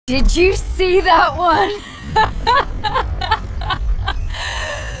Did you see that one?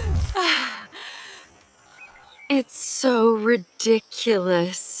 It's so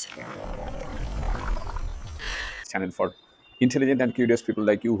ridiculous. Channel for intelligent and curious people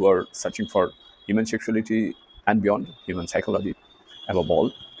like you who are searching for human sexuality and beyond, human psychology, above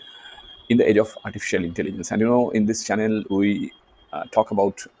all, in the age of artificial intelligence. And in this channel, we talk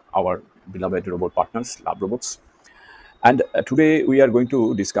about our beloved robot partners, lab robots. And today we are going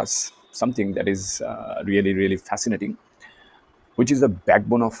to discuss something that is really, really fascinating, which is the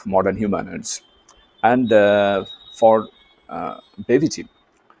backbone of modern humanoids. And for brevity,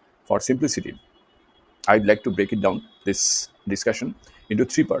 for simplicity, I'd like to break it down, this discussion, into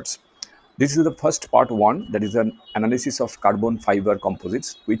three parts. This is the first part one, that is an analysis of carbon fiber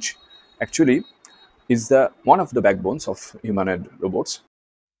composites, which actually is the one of the backbones of humanoid robots.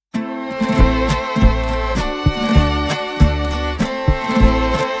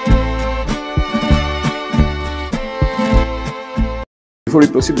 Before we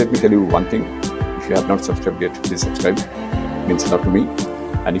proceed, let me tell you one thing. If you have not subscribed yet, please subscribe. It means a lot to me.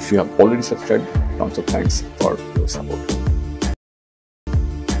 And if you have already subscribed, tons of thanks for your support.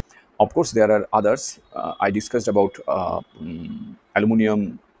 Of course, there are others. I discussed about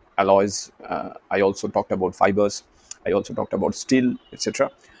aluminum alloys. I also talked about fibers. I also talked about steel, etc.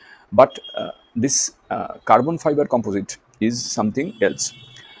 But this carbon fiber composite is something else.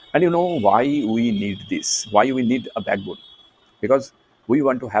 And you know why we need this? Why we need a backbone? Because we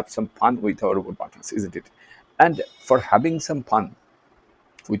want to have some fun with our robot partners, isn't it? And for having some fun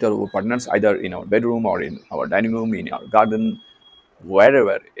with our robot partners, either in our bedroom or in our dining room, in our garden,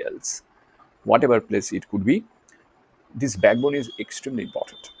 wherever else, whatever place it could be, this backbone is extremely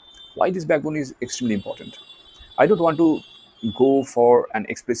important. Why this backbone is extremely important? I don't want to go for an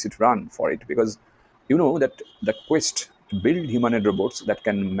explicit run for it, because you know that the quest to build humanoid robots that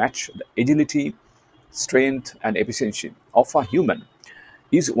can match the agility, strength, and efficiency of a human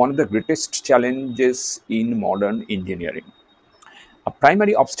is one of the greatest challenges in modern engineering. A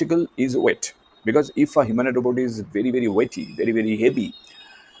primary obstacle is weight, because if a humanoid robot is very, very weighty, very, very heavy,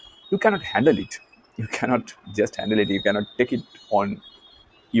 you cannot handle it. You cannot just handle it. You cannot take it on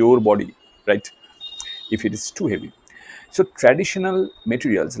your body, right? If it is too heavy. So traditional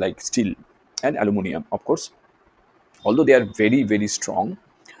materials like steel and aluminum, of course, although they are very, very strong,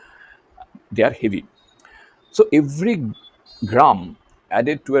 they are heavy. So every gram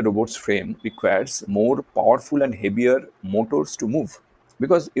added to a robot's frame requires more powerful and heavier motors to move.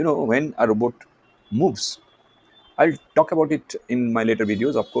 Because when a robot moves, I'll talk about it in my later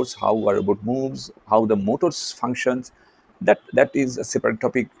videos, of course, how a robot moves, how the motors functions. That is a separate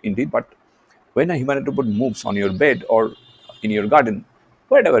topic indeed. But when a humanoid robot moves on your bed or in your garden,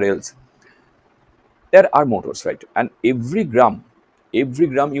 wherever else, there are motors, right? And every gram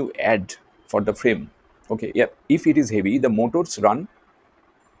you add for the frame, okay, yeah, if it is heavy, the motors run,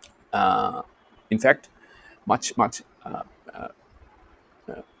 in fact, much what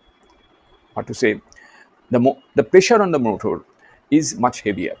to say, the pressure on the motor is much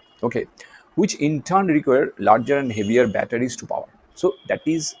heavier, okay, which in turn require larger and heavier batteries to power. So that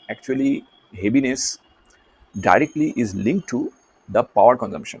is actually heaviness directly is linked to the power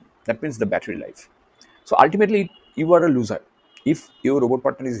consumption. That means the battery life. So ultimately, you are a loser. If your robot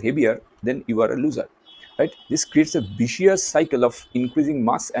partner is heavier, then you are a loser, right? This creates a vicious cycle of increasing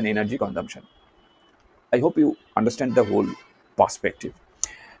mass and energy consumption. I hope you understand the whole perspective.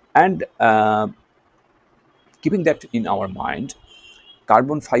 And keeping that in our mind,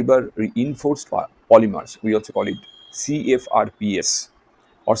 carbon fiber reinforced polymers, we also call it CFRPS,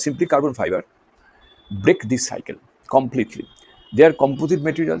 or simply carbon fiber, break this cycle completely. They are composite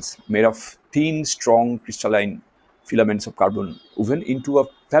materials made of thin, strong, crystalline filaments of carbon woven into a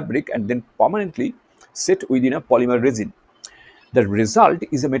fabric and then permanently set within a polymer resin. The result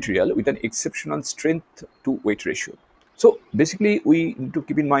is a material with an exceptional strength to weight ratio. So basically, we need to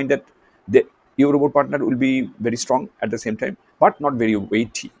keep in mind that your robot partner will be very strong at the same time, but not very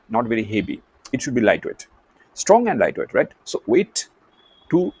weighty, not very heavy. It should be lightweight, strong and lightweight, right? So weight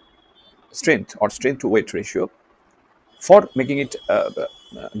to strength or strength to weight ratio, for making it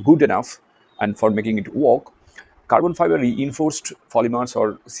good enough and for making it work, carbon fiber reinforced polymers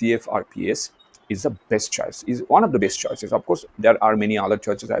or CFRPS is the best choice, is one of the best choices. Of course, there are many other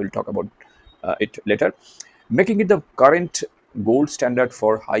choices. I will talk about it later, making it the current gold standard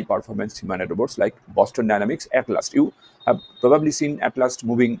for high performance humanoid robots like Boston Dynamics Atlas. You have probably seen Atlas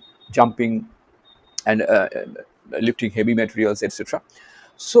moving, jumping, and lifting heavy materials, etc.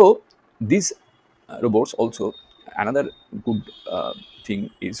 So these robots also, another good thing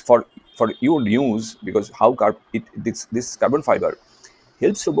is for your use, because how this carbon fiber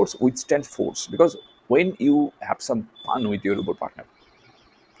helps robots withstand force. Because when you have some fun with your robot partner,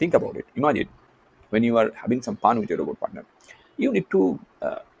 think about it. Imagine when you are having some fun with your robot partner, you need to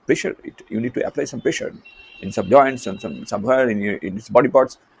pressure it. You need to apply some pressure in some joints and somewhere in its body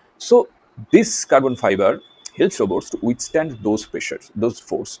parts. So this carbon fiber helps robots to withstand those pressures, those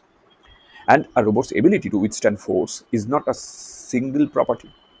force. And a robot's ability to withstand force is not a single property,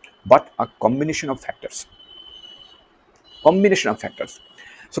 but a combination of factors. Combination of factors.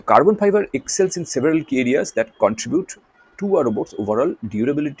 So carbon fiber excels in several key areas that contribute to a robot's overall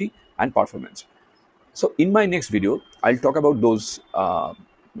durability and performance. So in my next video, I'll talk about those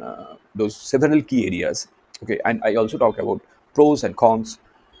several key areas. Okay, and I also talk about pros and cons.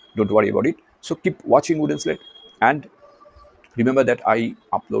 Don't worry about it. So keep watching Wooden Slate, and remember that I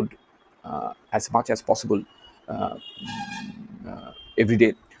upload as much as possible uh, every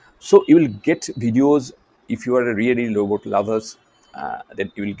day. So you will get videos if you are a really robot lovers.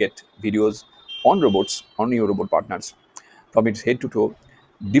 Then you will get videos on robots, on your robot partners, from its head to toe,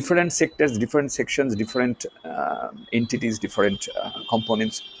 different sectors, different sections, different entities, different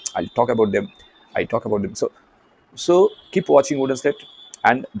components. I'll talk about them. I talk about them. So keep watching Wooden Slate,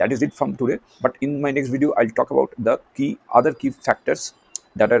 and that is it from today. But in my next video, I'll talk about the other key factors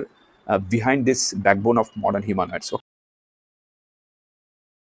that are behind this backbone of modern humanoids.